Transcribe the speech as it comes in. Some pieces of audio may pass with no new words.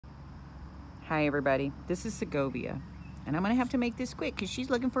Hi everybody, this is Segovia, and I'm gonna have to make this quick because she's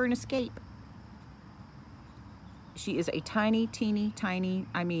looking for an escape. She is a tiny, teeny, tiny,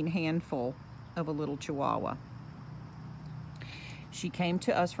 handful of a little Chihuahua. She came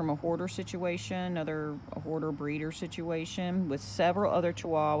to us from a hoarder situation, a hoarder breeder situation with several other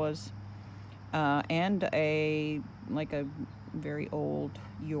Chihuahuas and a very old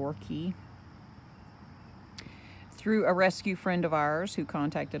Yorkie, through a rescue friend of ours who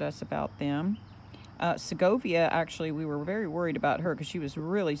contacted us about them. Segovia, actually, we were very worried about her because she was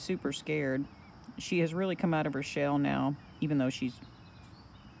really super scared. She has really come out of her shell now, even though she's,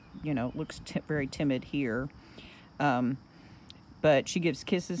 looks very timid here. But she gives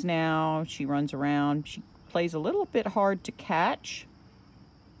kisses now. She runs around. She plays a little bit hard to catch,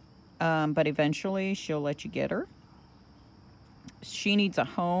 but eventually she'll let you get her. She needs a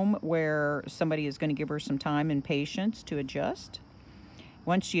home where somebody is going to give her some time and patience to adjust.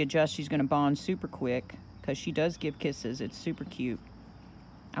 Once she adjusts, she's going to bond super quick because she does give kisses. It's super cute.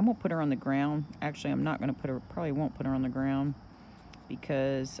 I won't put her on the ground. Actually, I'm not going to put her, probably won't put her on the ground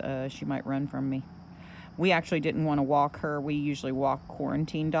because she might run from me. We actually didn't want to walk her. We usually walk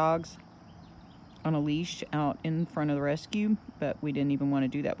quarantine dogs on a leash out in front of the rescue, but we didn't even want to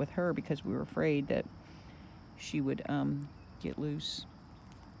do that with her because we were afraid that she would get loose.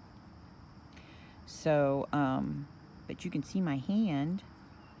 So, but you can see my hand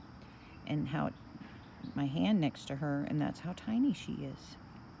and how my hand next to her, and that's how tiny she is.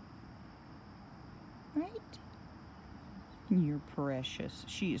 Right? You're precious.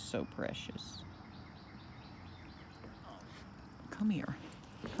 She is so precious. Come here.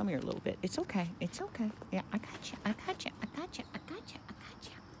 Come here a little bit. It's okay. It's okay. Yeah, I got you. I got you. I got you. I got you. I got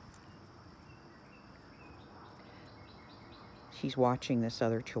you. She's watching this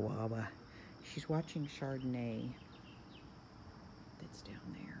other Chihuahua. She's watching Chardonnay that's down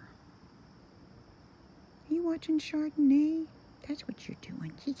there. Are you watching Chardonnay? That's what you're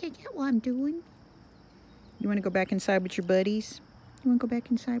doing. Is that what I'm doing? You want to go back inside with your buddies? You want to go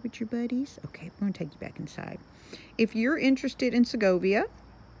back inside with your buddies? Okay, I'm going to take you back inside. If you're interested in Segovia,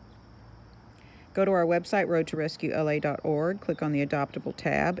 go to our website, roadtorescuela.org, click on the Adoptable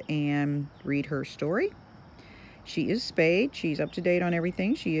tab, and read her story. She is spayed. She's up to date on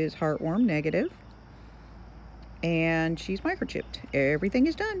everything. She is heartworm negative. And she's microchipped. Everything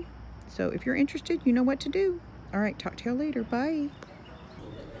is done. So if you're interested, you know what to do. All right, talk to you later. Bye.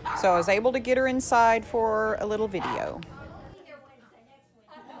 So I was able to get her inside for a little video.